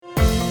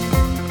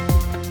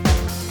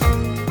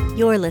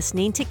You're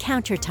listening to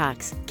Counter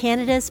Talks,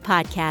 Canada's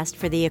podcast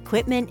for the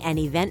equipment and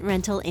event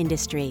rental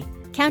industry.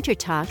 Counter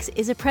Talks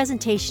is a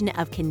presentation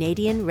of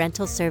Canadian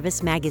Rental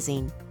Service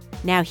Magazine.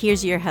 Now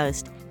here's your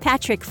host,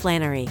 Patrick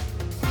Flannery.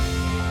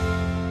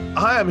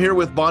 Hi, I'm here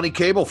with Bonnie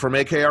Cable from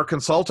AKR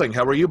Consulting.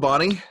 How are you,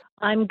 Bonnie?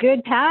 I'm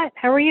good, Pat.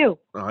 How are you?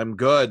 I'm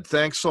good.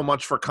 Thanks so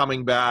much for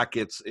coming back.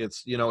 It's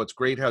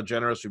great how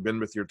generous you've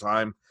been with your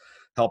time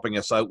helping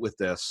us out with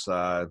this.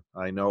 I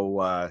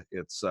know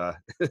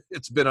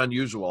it's been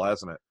unusual,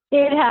 hasn't it?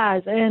 It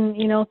has. And,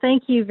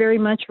 thank you very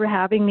much for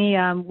having me.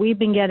 We've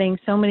been getting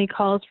so many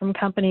calls from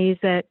companies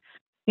that,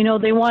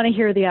 they want to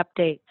hear the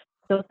updates.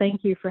 So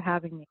thank you for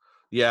having me.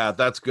 Yeah,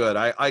 that's good.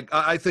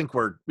 I think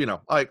we're,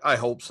 I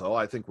hope so.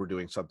 I think we're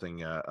doing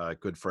something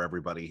good for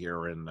everybody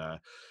here in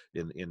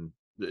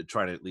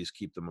trying to at least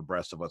keep them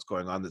abreast of what's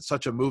going on. It's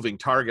such a moving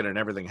target and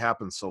everything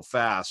happens so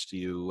fast.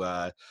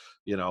 I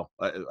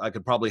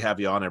could probably have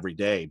you on every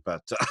day,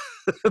 but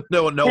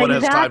no one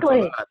has time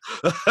for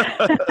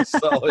that.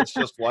 So it's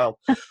just wild.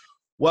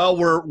 Well,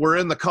 we're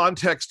in the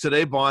context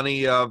today,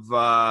 Bonnie, of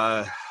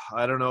I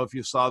don't know if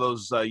you saw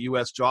those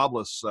U.S.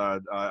 jobless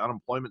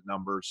unemployment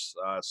numbers.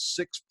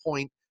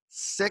 6.6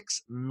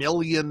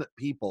 million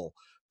people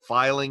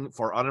filing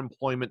for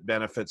unemployment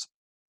benefits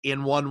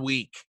in 1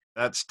 week.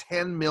 That's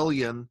 10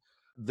 million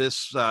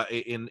this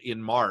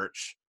in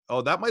March.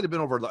 Oh, that might have been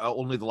over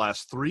only the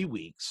last 3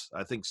 weeks,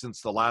 I think,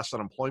 since the last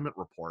unemployment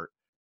report.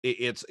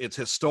 It's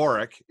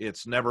historic.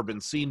 It's never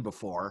been seen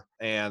before.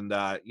 And,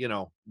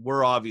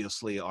 we're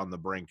obviously on the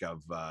brink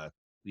of,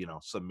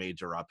 some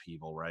major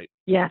upheaval, right?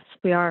 Yes,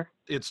 we are.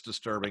 It's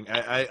disturbing.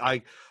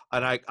 I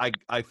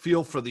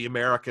feel for the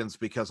Americans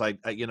because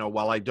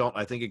while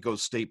I think it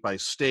goes state by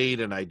state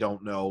and I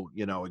don't know,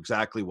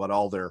 exactly what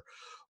all their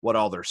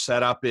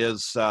setup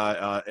is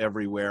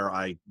everywhere.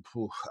 I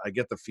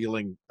get the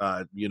feeling,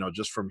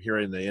 just from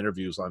hearing the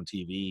interviews on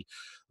TV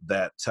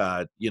that,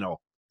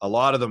 a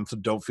lot of them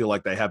don't feel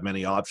like they have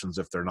many options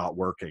if they're not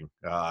working.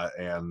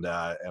 And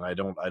I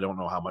don't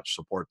know how much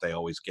support they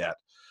always get.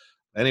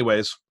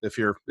 Anyways, if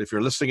you're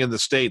listening in the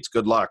States,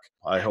 good luck.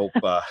 I hope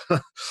I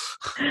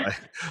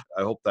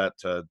hope that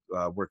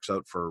works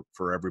out for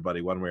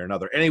everybody one way or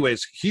another.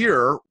 Anyways,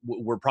 here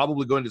we're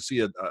probably going to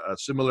see a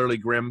similarly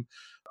grim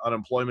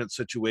unemployment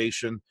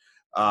situation,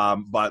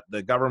 but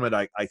the government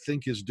I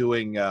think is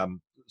doing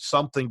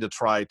something to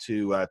try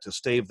to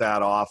stave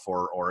that off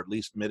or at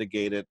least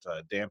mitigate it,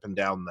 dampen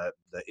down the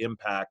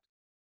impact.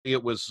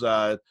 It was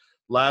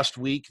last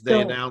week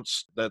they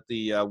announced that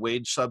the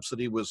wage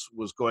subsidy was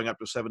going up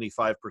to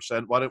 75%.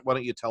 Why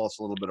don't you tell us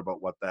a little bit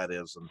about what that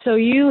is? So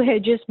you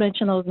had just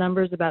mentioned those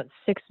numbers about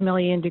 6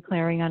 million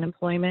declaring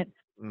unemployment,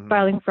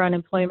 filing for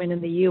unemployment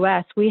in the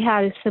U.S. We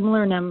had a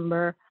similar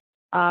number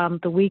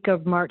the week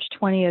of March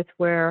 20th,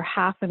 where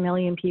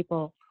 500,000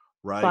 people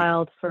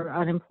filed for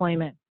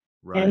unemployment.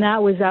 Right. And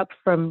that was up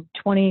from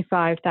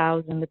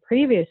 25,000 the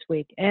previous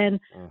week. And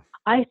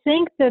I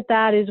think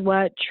that is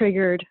what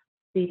triggered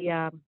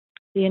the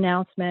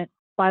announcement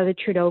by the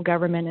Trudeau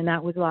government, and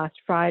that was last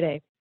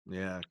Friday.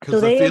 Yeah,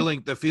 because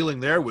the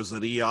feeling there was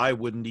that EI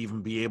wouldn't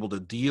even be able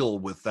to deal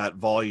with that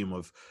volume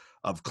of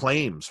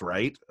claims,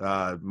 right?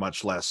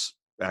 Much less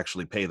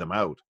actually pay them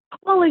out.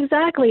 Well,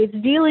 exactly.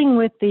 It's dealing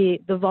with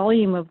the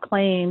volume of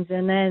claims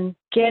and then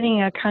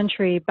getting a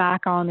country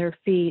back on their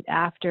feet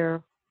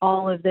after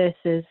all of this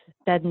is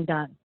said and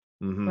done.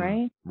 Mm-hmm.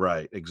 Right?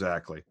 Right,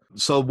 exactly.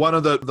 So one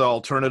of the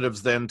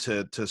alternatives then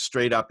to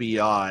straight up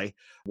EI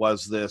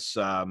was this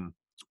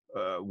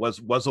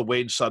was a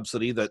wage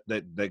subsidy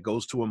that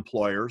goes to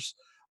employers.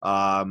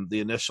 The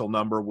initial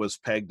number was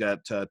pegged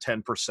at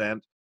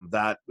 10%.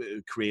 That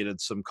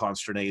created some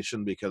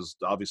consternation because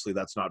obviously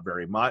that's not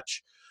very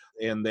much.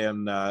 And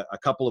then a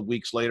couple of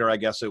weeks later, I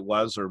guess it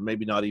was, or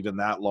maybe not even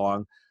that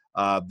long,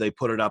 they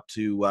put it up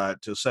to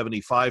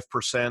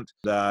 75%,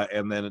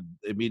 and then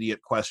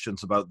immediate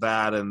questions about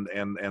that,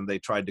 and they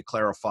tried to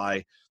clarify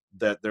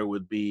that there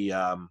would be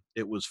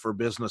it was for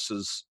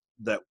businesses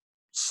that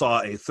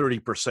saw a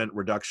 30%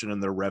 reduction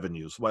in their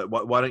revenues.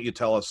 Why don't you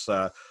tell us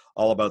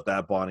all about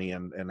that, Bonnie,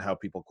 and how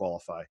people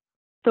qualify?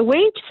 The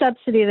wage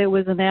subsidy that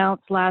was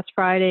announced last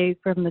Friday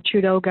from the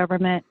Trudeau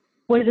government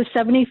was a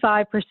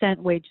 75%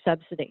 wage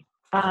subsidy.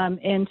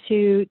 And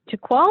to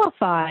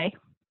qualify,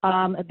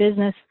 a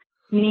business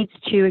needs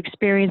to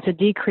experience a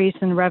decrease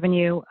in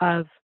revenue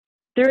of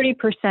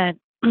 30%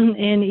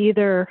 in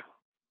either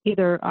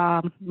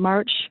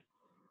March,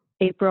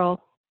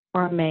 April,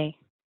 or May.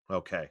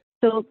 Okay.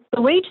 So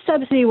the wage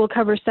subsidy will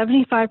cover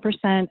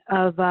 75%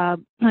 of a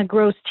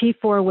gross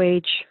T4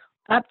 wage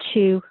up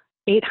to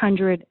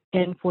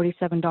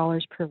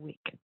 $847 per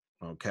week.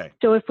 Okay.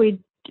 So if we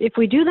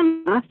do the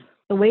math,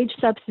 the wage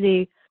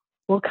subsidy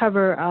will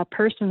cover a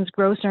person's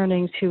gross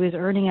earnings who is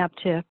earning up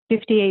to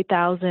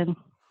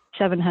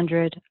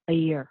 $58,700 a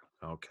year.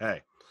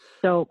 Okay.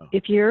 So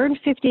if you earn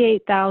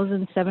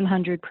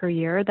 $58,700 per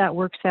year, that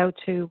works out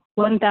to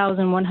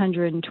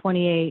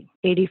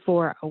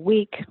 $1,128.84 a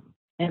week,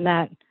 and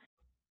that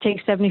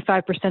takes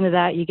 75% of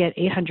that. You get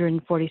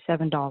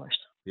 $847.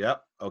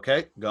 Yep.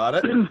 Okay. Got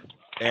it.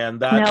 And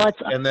Now that,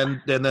 it's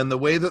and then the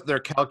way that they're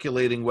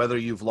calculating whether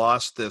you've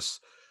lost this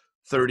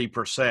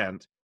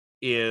 30%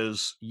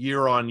 is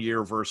year on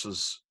year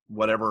versus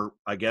whatever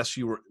I guess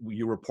you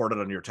reported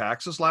on your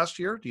taxes last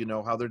year. Do you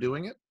know how they're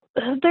doing it?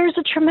 there's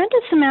a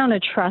tremendous amount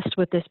of trust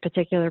with this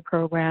particular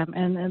program,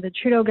 and the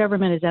Trudeau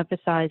government has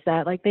emphasized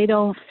that. Like they're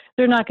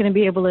not going to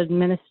be able to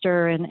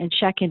administer and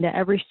check into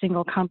every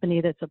single company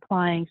that's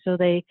applying. So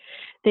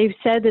they've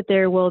said that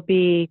there will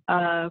be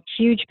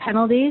huge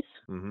penalties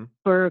Mm-hmm.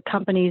 for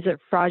companies that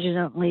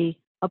fraudulently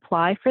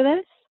apply for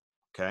this.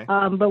 Okay.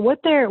 But what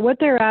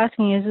they're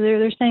asking is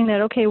they're saying that,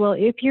 okay, well,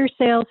 if your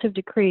sales have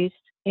decreased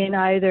in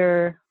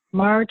either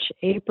March,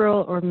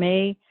 April, or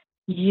May,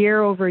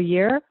 year over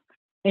year,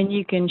 and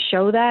you can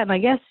show that, and I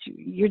guess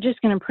you're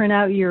just going to print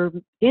out your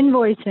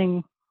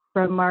invoicing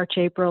from March,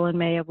 April, and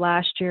May of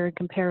last year and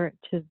compare it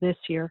to this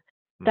year.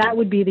 That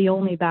would be the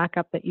only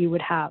backup that you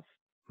would have,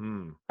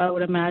 I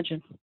would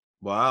imagine.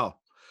 Wow.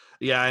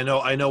 Yeah,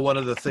 I know one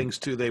of the things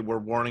too they were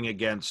warning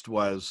against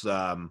was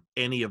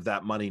any of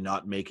that money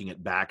not making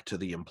it back to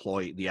the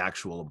employee, the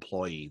actual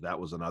employee. That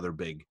was another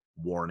big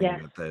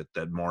warning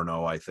that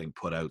Morneau, I think,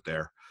 put out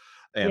there.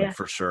 And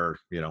for sure,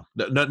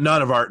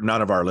 none of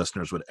our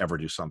listeners would ever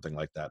do something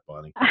like that,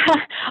 Bonnie.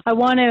 I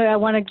want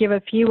to give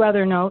a few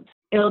other notes.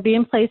 It'll be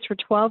in place for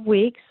 12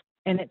 weeks,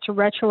 and it's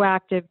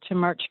retroactive to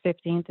March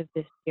 15th of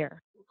this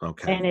year.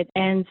 Okay. And it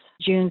ends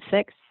June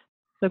 6th.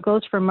 So it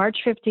goes from March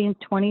 15th,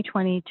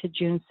 2020 to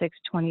June 6th,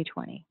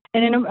 2020.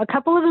 And in a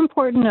couple of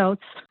important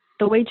notes,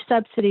 the wage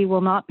subsidy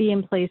will not be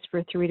in place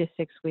for 3 to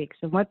 6 weeks.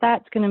 And what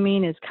that's going to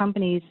mean is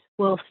companies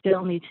will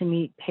still need to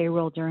meet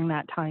payroll during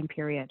that time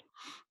period.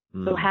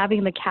 So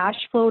having the cash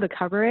flow to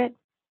cover it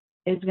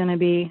is going to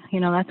be,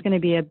 that's going to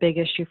be a big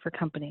issue for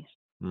companies.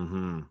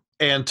 Mm-hmm.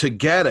 And to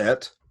get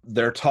it,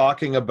 they're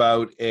talking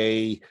about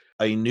a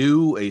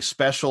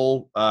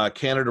special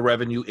Canada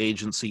Revenue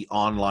Agency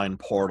online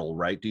portal,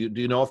 right? Do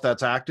you know if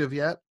that's active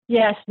yet?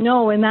 Yes,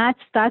 no, and that's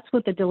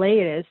what the delay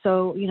is.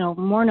 So,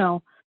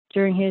 Morneau,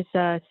 during his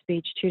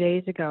speech 2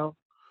 days ago,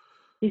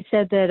 he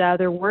said that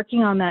they're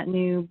working on that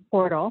new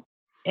portal,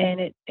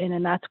 and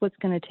that's what's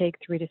going to take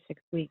 3 to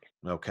 6 weeks.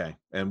 Okay,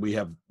 and we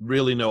have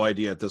really no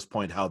idea at this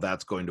point how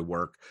that's going to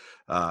work.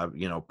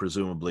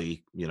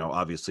 Presumably,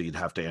 obviously you'd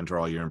have to enter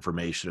all your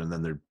information, and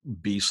then there'd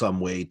be some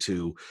way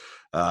to,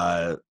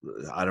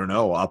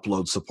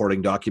 upload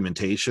supporting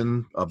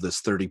documentation of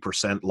this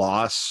 30%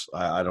 loss.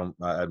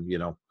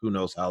 Who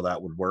knows how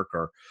that would work,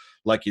 or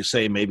like you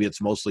say, maybe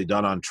it's mostly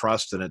done on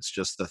trust, and it's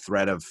just the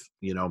threat of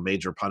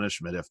major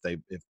punishment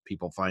if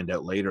people find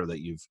out later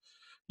that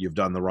you've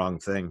done the wrong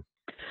thing.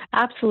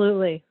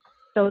 Absolutely.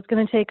 So it's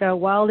going to take a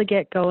while to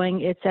get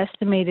going. It's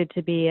estimated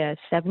to be a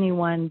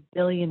 $71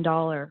 billion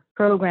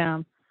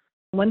program.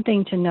 One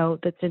thing to note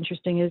that's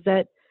interesting is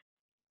that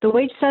the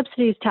wage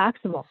subsidy is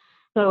taxable.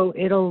 So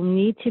it'll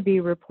need to be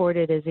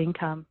reported as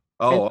income.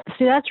 Oh.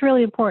 See, that's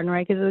really important,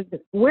 right? Because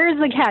where's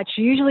the catch?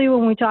 Usually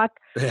when we talk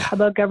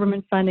about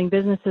government funding,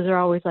 businesses are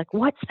always like,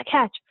 what's the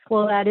catch?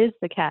 Well, that is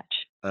the catch.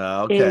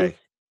 Okay.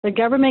 The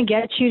government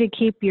gets you to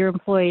keep your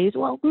employees.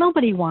 Well,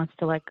 nobody wants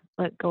to let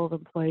go of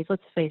employees.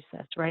 Let's face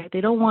this, right? They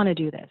don't want to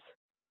do this.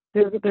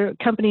 Their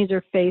companies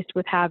are faced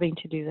with having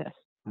to do this.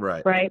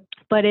 Right. Right.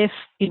 But if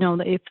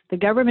the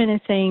government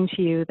is saying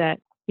to you that,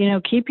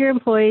 keep your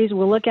employees,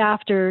 we'll look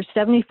after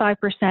 75%.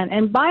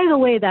 And by the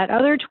way, that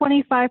other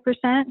 25%,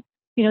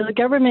 the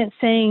government's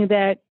saying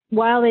that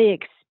while they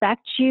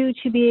expect you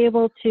to be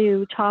able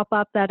to top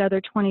up that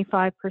other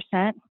 25%,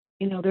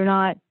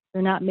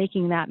 they're not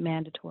making that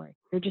mandatory.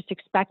 They're just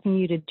expecting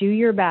you to do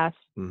your best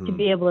to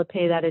be able to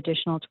pay that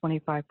additional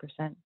 25%.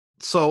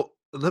 So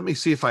let me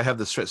see if I have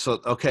this straight. So,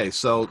 okay.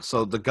 So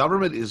the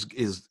government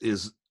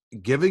is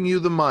giving you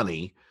the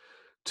money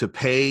to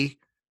pay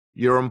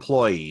your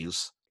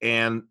employees,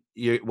 and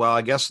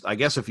I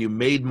guess if you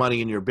made money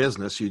in your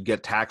business, you'd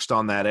get taxed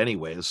on that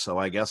anyways. So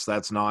I guess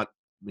that's not,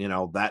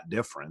 that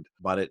different,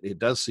 but it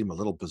does seem a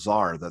little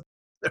bizarre that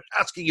they're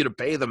asking you to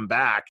pay them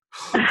back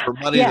for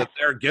money that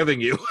they're giving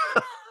you.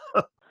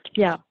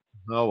 Yeah.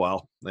 Oh,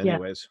 well,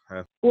 anyways.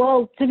 Yeah.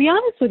 Well, to be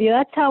honest with you,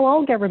 that's how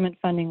all government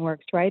funding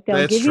works, right?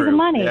 They'll give you the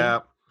money,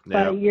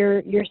 but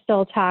you're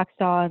still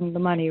taxed on the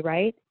money,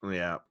 right?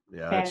 Yeah,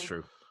 that's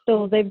true.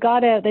 So they've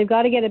got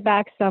to get it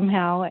back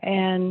somehow,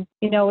 and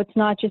it's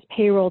not just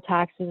payroll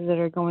taxes that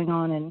are going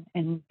on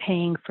and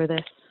paying for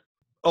this.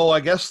 Oh,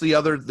 I guess the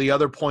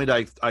other point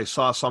I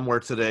saw somewhere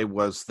today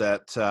was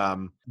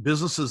that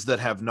businesses that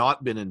have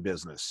not been in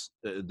business,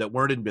 that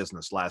weren't in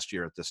business last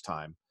year at this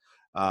time,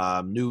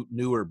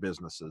 newer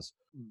businesses,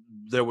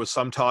 there was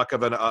some talk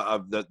of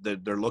that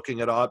they're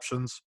looking at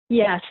options.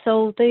 Yeah,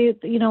 so they,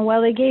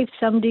 while they gave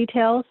some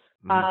details,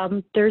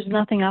 there's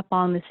nothing up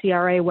on the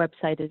CRA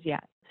website as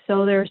yet.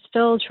 So they're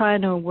still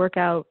trying to work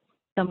out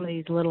some of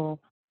these little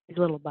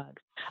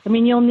bugs. I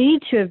mean, you'll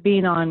need to have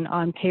been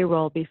on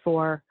payroll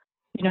before,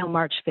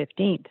 March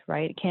 15th,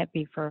 right? It can't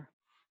be for,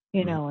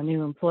 a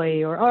new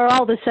employee or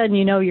all of a sudden,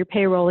 your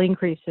payroll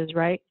increases,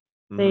 right?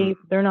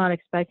 They're not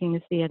expecting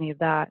to see any of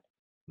that.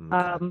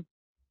 Okay.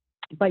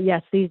 But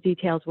yes, these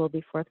details will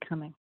be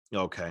forthcoming.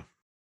 Okay.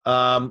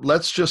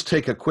 Let's just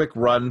take a quick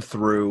run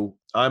through.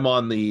 I'm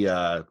on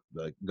the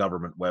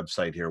government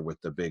website here with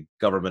the big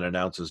government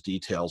announces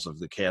details of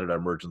the Canada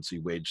Emergency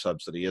Wage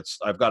Subsidy.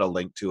 I've got a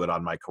link to it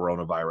on my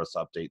coronavirus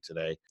update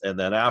today. And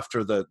then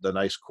after the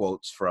nice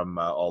quotes from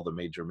all the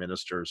major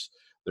ministers,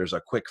 there's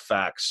a quick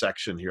facts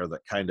section here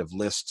that kind of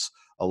lists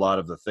a lot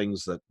of the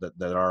things that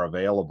are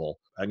available.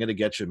 I'm going to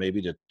get you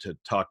maybe to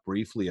talk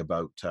briefly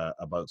about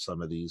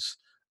some of these.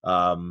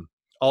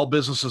 All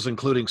businesses,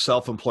 including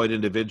self-employed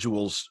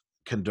individuals,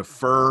 can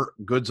defer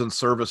goods and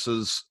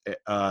services,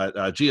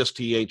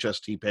 GST,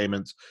 HST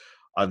payments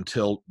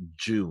until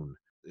June.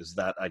 Is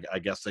that? I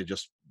guess they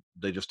just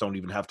don't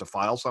even have to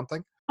file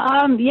something.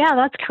 Yeah,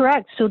 that's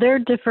correct. So they're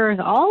deferring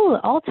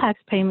all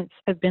tax payments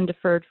have been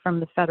deferred from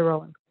the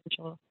federal and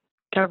provincial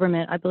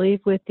government. I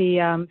believe with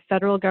the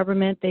federal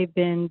government, they've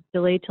been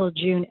delayed till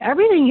June.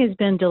 Everything has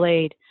been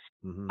delayed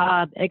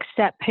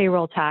except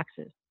payroll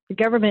taxes. The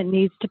government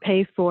needs to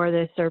pay for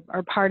this or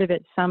part of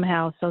it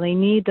somehow, so they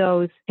need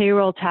those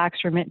payroll tax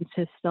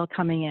remittances still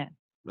coming in.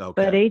 Okay.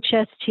 But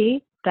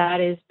HST,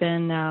 that's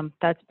been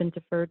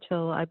deferred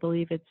till I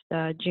believe it's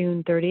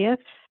June 30th,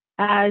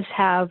 as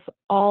have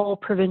all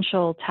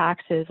provincial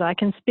taxes. I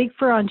can speak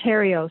for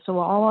Ontario, so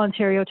all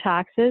Ontario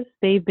taxes,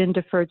 they've been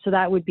deferred. So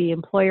that would be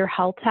employer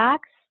health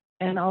tax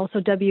and also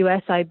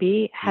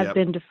WSIB have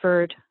been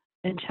deferred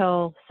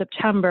until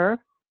September,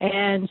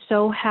 and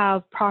so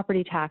have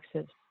property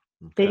taxes.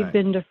 Okay. They've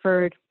been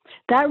deferred.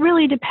 That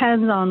really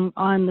depends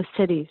on the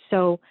city.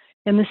 So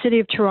in the city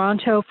of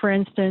Toronto, for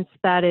instance,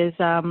 that is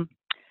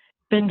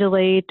been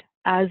delayed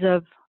as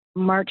of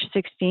March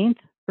 16th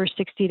for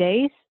 60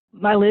 days.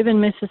 I live in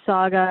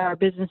Mississauga. Our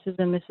businesses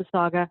in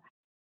Mississauga,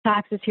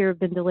 taxes here have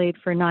been delayed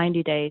for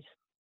 90 days.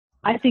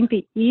 I think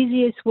the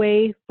easiest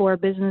way for a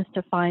business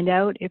to find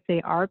out if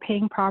they are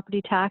paying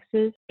property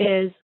taxes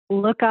is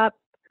look up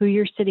who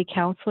your city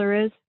councillor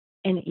is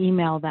and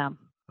email them.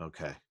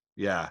 Okay.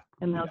 Yeah.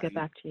 And they'll get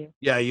back to you.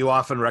 Yeah, you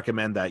often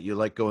recommend that. You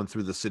like going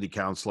through the city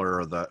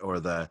councillor or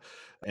the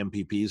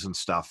MPPs and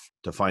stuff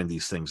to find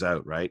these things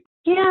out, right?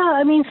 Yeah,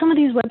 I mean, some of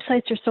these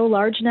websites are so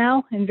large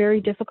now and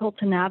very difficult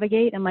to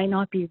navigate and might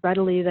not be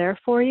readily there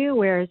for you.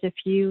 Whereas if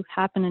you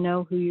happen to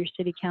know who your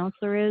city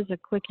councillor is, a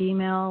quick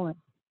email and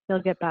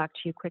they'll get back to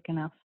you quick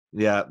enough.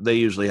 Yeah, they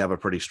usually have a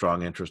pretty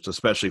strong interest,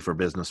 especially for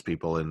business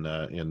people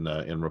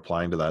in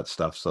replying to that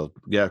stuff. So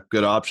yeah,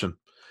 good option.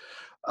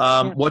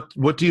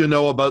 What do you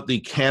know about the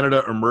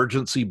Canada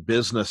Emergency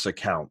Business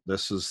Account?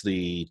 This is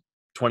the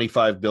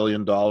 $25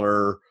 billion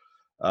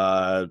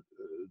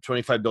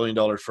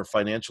for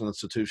financial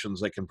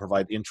institutions that can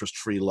provide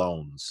interest-free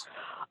loans.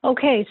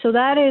 Okay, so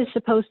that is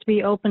supposed to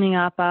be opening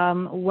up.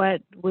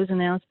 What was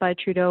announced by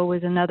Trudeau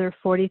was another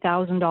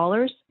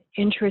 $40,000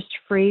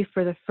 interest-free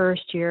for the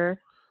first year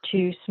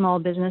to small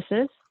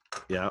businesses.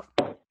 Yeah.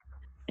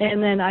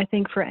 And then I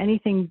think for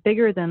anything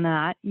bigger than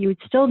that, you would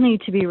still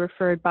need to be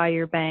referred by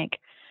your bank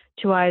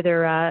to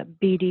either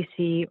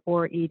BDC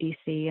or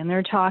EDC, and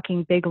they're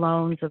talking big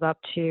loans of up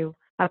to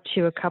a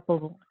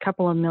couple of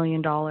 $1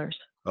 million.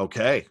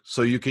 Okay,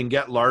 so you can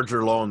get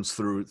larger loans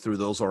through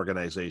those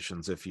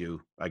organizations if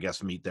you, I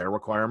guess, meet their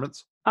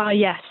requirements.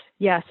 Yes,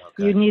 Okay.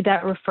 you need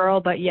that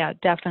referral, but yeah,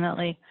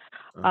 definitely.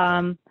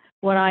 Okay.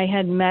 When I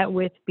had met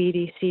with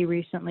BDC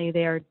recently,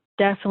 they are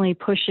definitely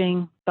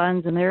pushing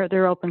funds, and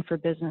they're open for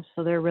business,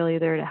 so they're really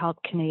there to help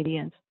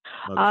Canadians.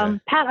 Okay.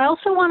 Pat, I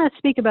also want to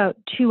speak about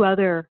two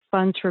other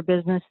funds for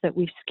business that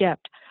we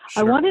skipped.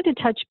 Sure. I wanted to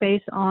touch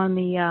base on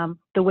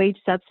the wage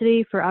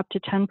subsidy for up to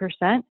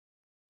 10%.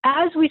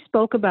 As we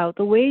spoke about,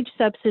 the wage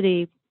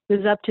subsidy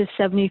is up to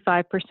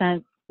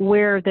 75%,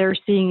 where they're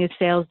seeing a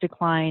sales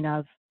decline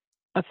of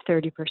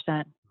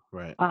 30%.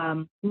 Right.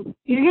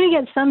 You're going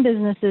to get some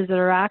businesses that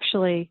are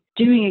actually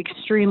doing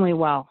extremely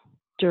well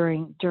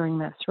during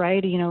this,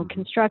 right? You know,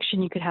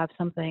 construction, you could have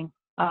something,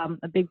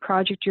 a big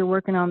project you're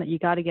working on that you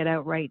got to get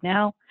out right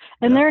now,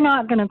 and they're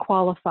not going to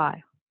qualify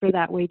for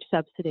that wage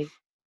subsidy.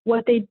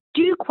 What they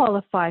do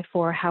qualify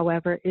for,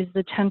 however, is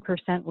the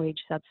 10% wage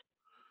subsidy.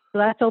 So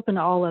that's open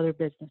to all other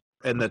businesses.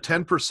 And the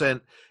 10%,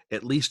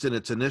 at least in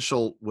its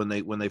initial, when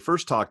they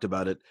first talked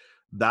about it,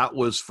 that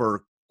was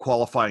for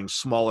qualifying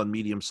small and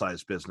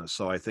medium-sized business.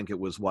 So I think it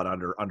was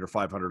under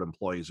 500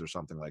 employees or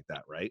something like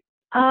that, right?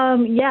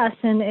 Yes,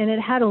 and it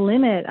had a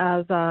limit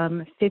of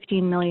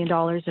 $15 million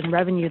in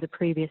revenue the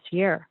previous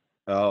year.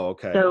 Oh,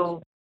 okay.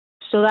 So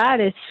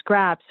that is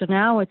scrapped. So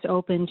now it's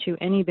open to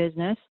any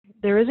business.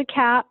 There is a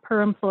cap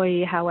per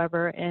employee,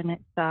 however, and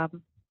it's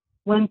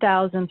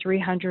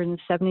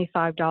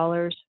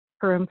 $1,375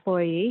 per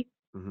employee,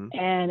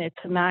 and it's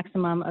a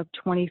maximum of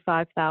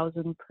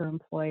 $25,000 per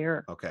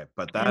employer. Okay,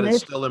 but that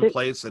is still in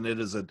place, and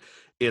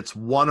it's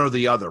one or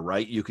the other,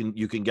 right? You can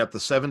get the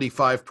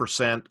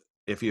 75%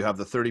 if you have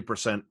the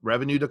 30%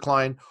 revenue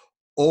decline,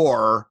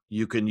 or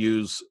you can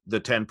use the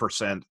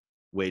 10%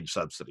 wage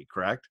subsidy,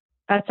 correct?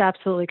 That's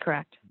absolutely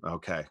correct.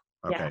 Okay.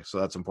 Yeah. So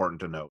that's important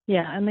to note.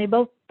 Yeah, and they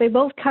both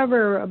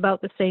cover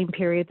about the same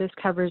period. This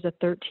covers a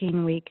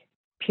 13-week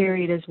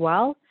period as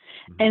well,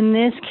 and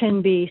this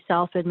can be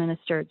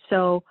self-administered.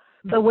 So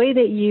the way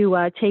that you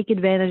take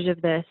advantage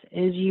of this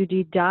is you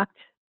deduct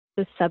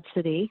the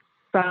subsidy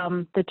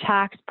from the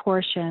tax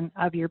portion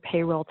of your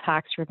payroll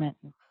tax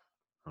remittance.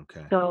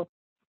 Okay. So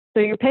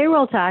your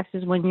payroll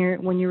taxes, when you're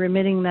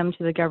remitting them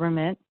to the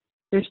government,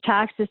 there's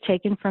taxes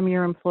taken from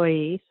your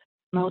employees.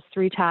 Those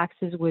three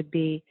taxes would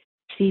be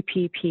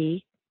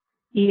CPP,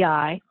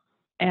 EI,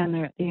 and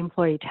the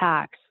employee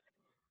tax.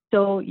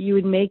 So you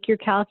would make your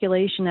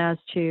calculation as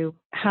to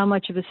how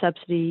much of a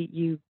subsidy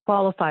you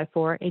qualify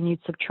for, and you'd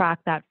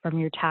subtract that from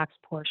your tax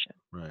portion.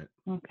 Right.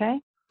 Okay?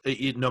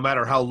 No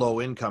matter how low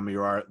income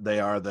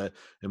the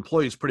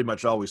employees pretty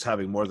much always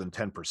having more than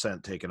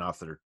 10% taken off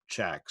their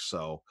checks.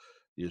 So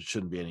it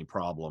shouldn't be any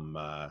problem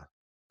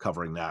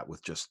covering that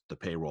with just the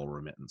payroll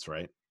remittance,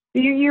 right?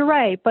 You're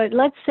right. But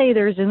let's say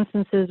there's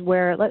instances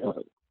where,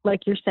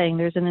 like you're saying,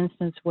 there's an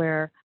instance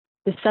where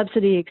the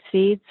subsidy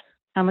exceeds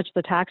how much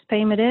the tax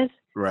payment is.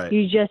 Right.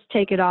 You just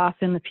take it off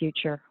in the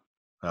future.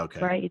 Okay.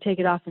 Right? You take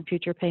it off in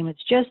future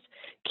payments. Just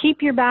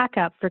keep your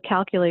backup for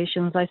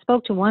calculations. I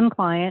spoke to one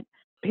client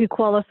who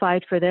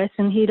qualified for this,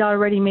 and he'd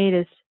already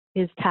made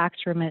his tax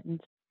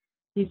remittance.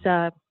 He's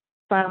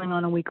filing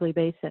on a weekly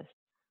basis.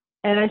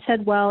 And I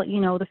said, well,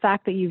 the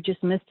fact that you've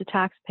just missed a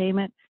tax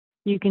payment,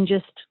 you can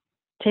just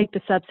take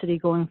the subsidy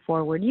going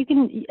forward. You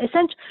can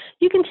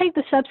take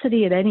the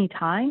subsidy at any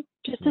time,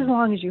 just as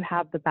long as you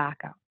have the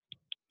backup.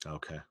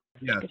 Okay.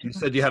 Yeah, you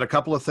said you had a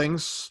couple of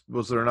things.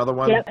 Was there another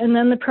one? Yeah, and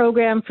then the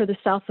program for the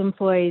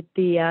self-employed,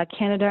 the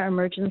Canada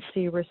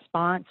Emergency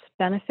Response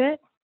Benefit,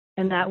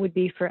 and that would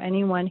be for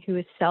anyone who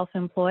is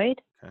self-employed.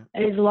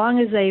 Okay. As long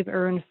as they've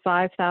earned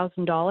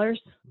 $5,000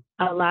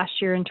 last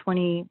year in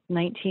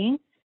 2019,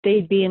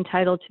 they'd be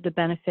entitled to the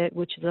benefit,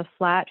 which is a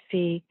flat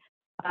fee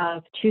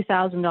of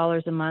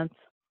 $2,000 a month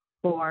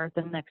for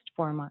the next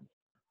 4 months.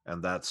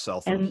 And that's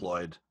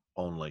self-employed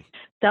only?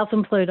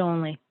 Self-employed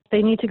only.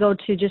 They need to go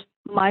to just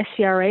My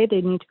CRA. They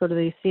need to go to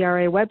the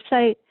CRA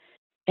website,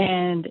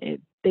 and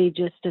it's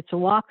a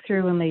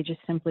walkthrough, and they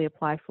just simply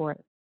apply for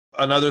it.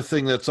 Another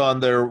thing that's on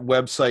their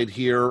website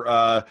here,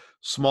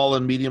 small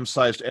and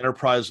medium-sized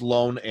enterprise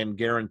loan and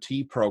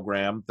guarantee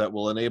program that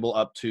will enable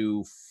up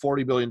to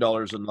 $40 billion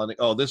in lending.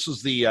 Oh, this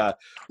is the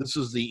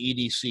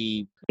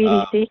EDC.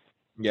 BDC.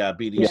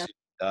 BDC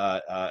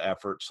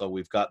effort. So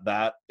we've got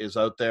that is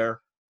out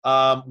there.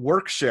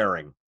 Work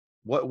sharing.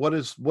 What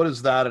is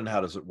that, and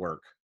how does it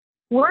work?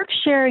 Work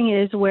sharing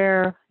is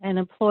where an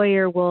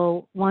employer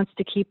wants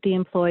to keep the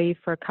employee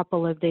for a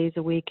couple of days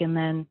a week, and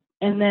then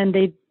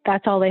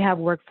that's all they have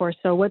work for.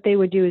 So what they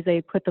would do is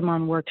they put them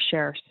on work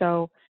share.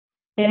 So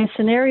in a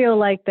scenario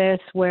like this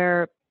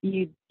where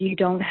you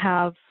don't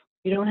have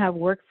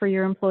work for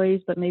your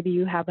employees, but maybe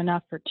you have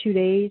enough for 2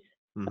 days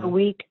a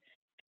week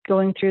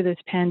going through this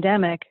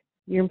pandemic,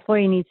 your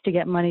employee needs to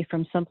get money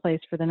from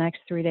someplace for the next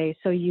 3 days.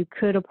 So you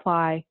could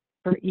apply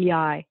for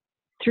EI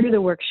through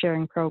the work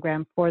sharing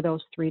program for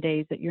those 3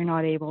 days that you're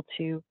not able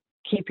to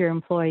keep your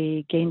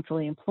employee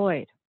gainfully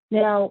employed.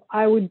 Now,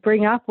 I would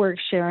bring up work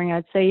sharing.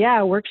 I'd say,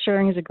 yeah, work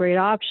sharing is a great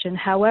option.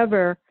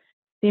 However,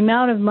 the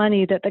amount of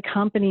money that the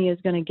company is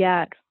going to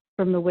get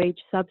from the wage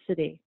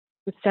subsidy,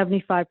 with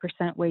 75%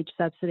 wage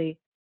subsidy,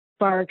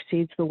 far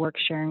exceeds the work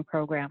sharing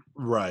program.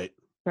 Right.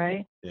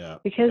 Right? Yeah.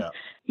 Because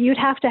you'd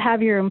have to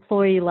have your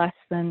employee less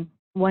than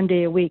 1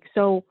 day a week.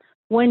 So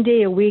 1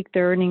 day a week,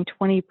 they're earning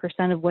 20%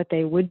 of what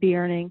they would be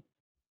earning.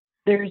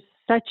 There's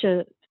such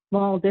a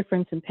small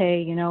difference in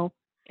pay,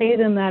 pay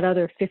them that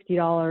other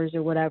 $50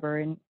 or whatever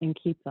and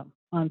keep them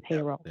on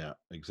payroll. Yeah,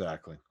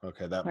 exactly.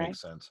 Okay, that Right. makes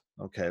sense.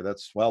 Okay,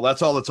 that's all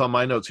that's on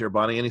my notes here,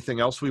 Bonnie. Anything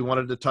else we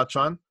wanted to touch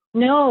on?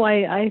 No,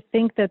 I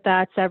think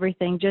that's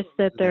everything. Just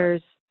that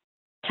there's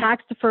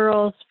tax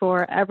deferrals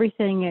for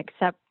everything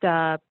except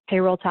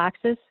payroll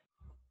taxes,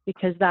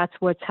 because that's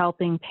what's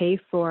helping pay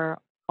for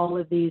all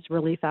of these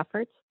relief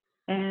efforts.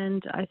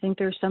 And I think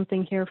there's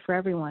something here for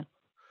everyone.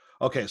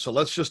 Okay, so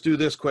let's just do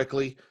this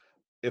quickly.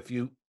 If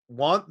you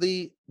want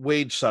the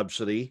wage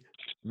subsidy,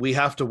 we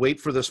have to wait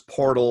for this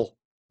portal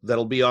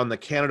that'll be on the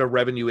Canada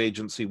Revenue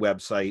Agency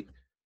website.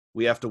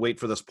 We have to wait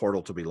for this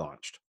portal to be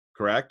launched,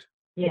 correct?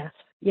 Yes.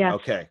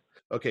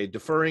 Okay.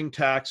 Deferring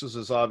taxes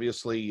is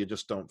obviously you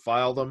just don't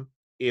file them.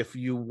 If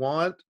you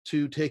want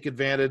to take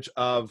advantage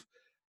of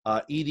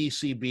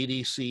EDC,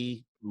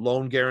 BDC,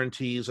 loan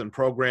guarantees and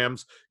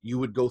programs, you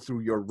would go through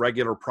your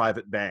regular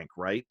private bank,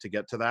 right, to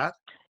get to that?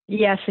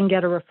 Yes, and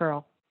get a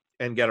referral.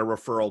 And get a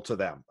referral to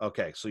them.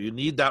 Okay, so you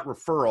need that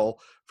referral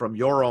from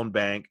your own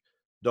bank.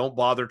 Don't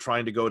bother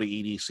trying to go to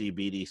EDC,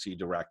 BDC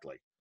directly.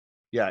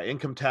 Yeah,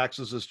 income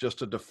taxes is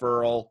just a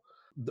deferral.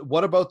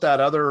 What about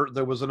that other,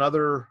 there was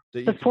another.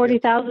 The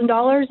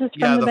 $40,000 is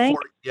from the bank?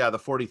 The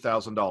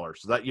 $40,000.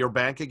 Is that your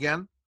bank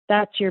again?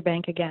 That's your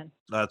bank again.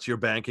 That's your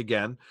bank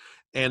again.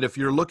 And if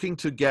you're looking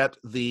to get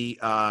the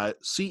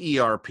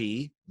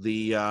CERP,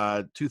 the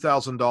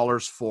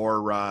 $2,000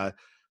 for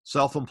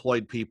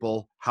self-employed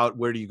people,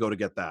 where do you go to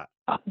get that?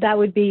 That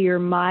would be your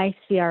My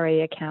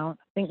CRA account.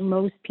 I think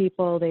most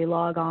people, they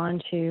log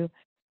on to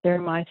their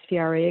My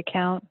CRA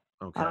account.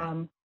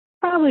 Okay.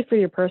 Probably for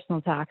your personal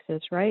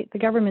taxes, right? The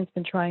government's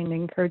been trying to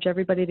encourage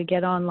everybody to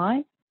get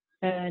online.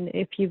 And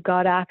if you've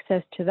got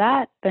access to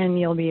that, then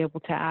you'll be able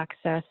to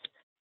access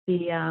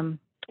the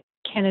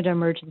Canada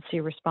Emergency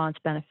Response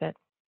Benefit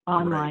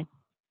online.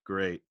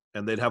 Great.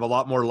 And they'd have a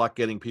lot more luck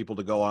getting people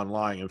to go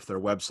online if their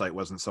website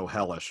wasn't so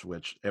hellish,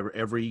 which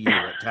every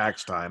year at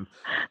tax time,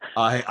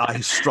 I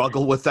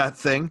struggle with that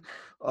thing.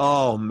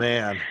 Oh,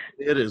 man,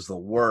 it is the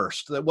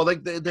worst. Well,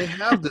 they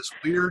have this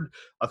weird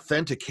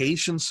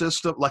authentication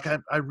system. Like,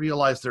 I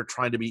realize they're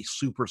trying to be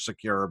super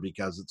secure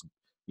because it's,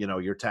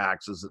 your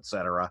taxes, et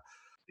cetera.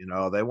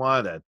 They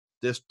want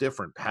this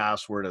different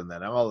password and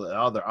then all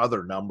the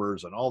other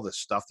numbers and all this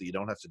stuff that you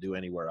don't have to do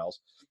anywhere else.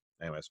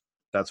 Anyways,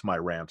 that's my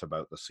rant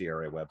about the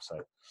CRA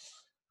website.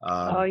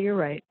 Oh, you're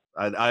right.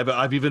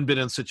 I've even been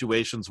in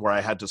situations where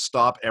I had to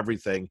stop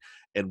everything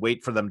and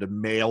wait for them to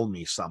mail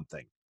me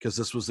something because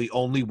this was the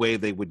only way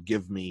they could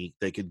give me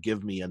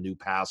a new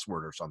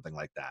password or something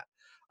like that.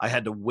 I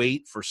had to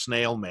wait for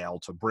snail mail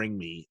to bring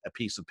me a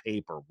piece of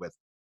paper with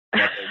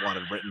what they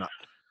wanted written up.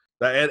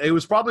 It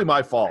was probably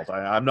my fault.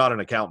 I'm not an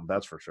accountant,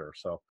 that's for sure.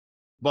 So,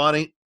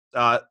 Bonnie,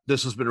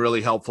 this has been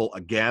really helpful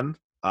again.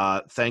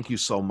 Thank you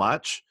so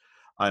much.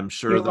 I'm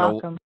sure You're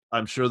welcome.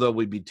 I'm sure there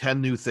will be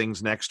 10 new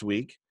things next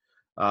week.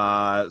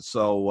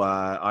 So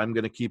I'm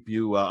going to keep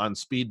you on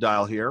speed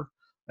dial here,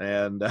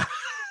 and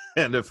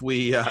and if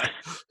we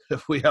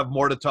have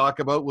more to talk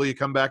about, will you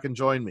come back and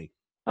join me?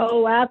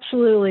 Oh,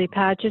 absolutely,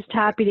 Pat. Just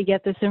happy to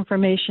get this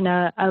information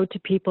out to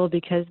people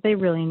because they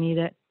really need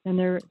it, and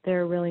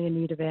they're really in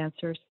need of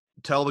answers.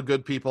 Tell the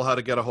good people how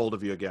to get a hold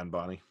of you again,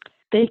 Bonnie.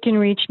 They can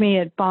reach me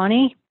at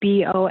Bonnie,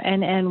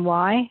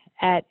 BONNY,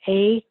 at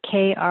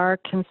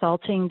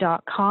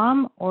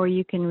AKRconsulting.com, or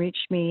you can reach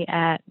me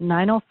at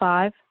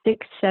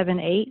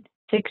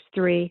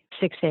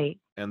 905-678-6368.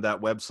 And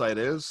that website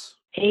is?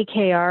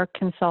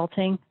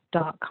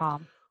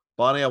 AKRconsulting.com.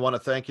 Bonnie, I want to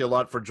thank you a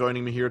lot for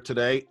joining me here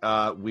today.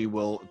 We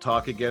will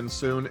talk again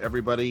soon.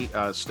 Everybody,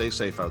 stay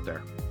safe out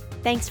there.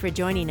 Thanks for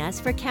joining us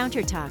for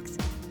Counter Talks.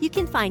 You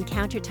can find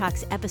Counter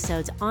Talks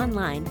episodes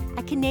online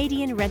at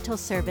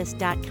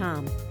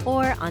CanadianRentalService.com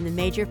or on the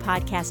major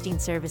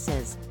podcasting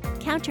services.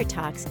 Counter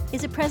Talks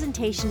is a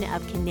presentation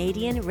of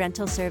Canadian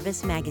Rental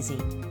Service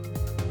Magazine.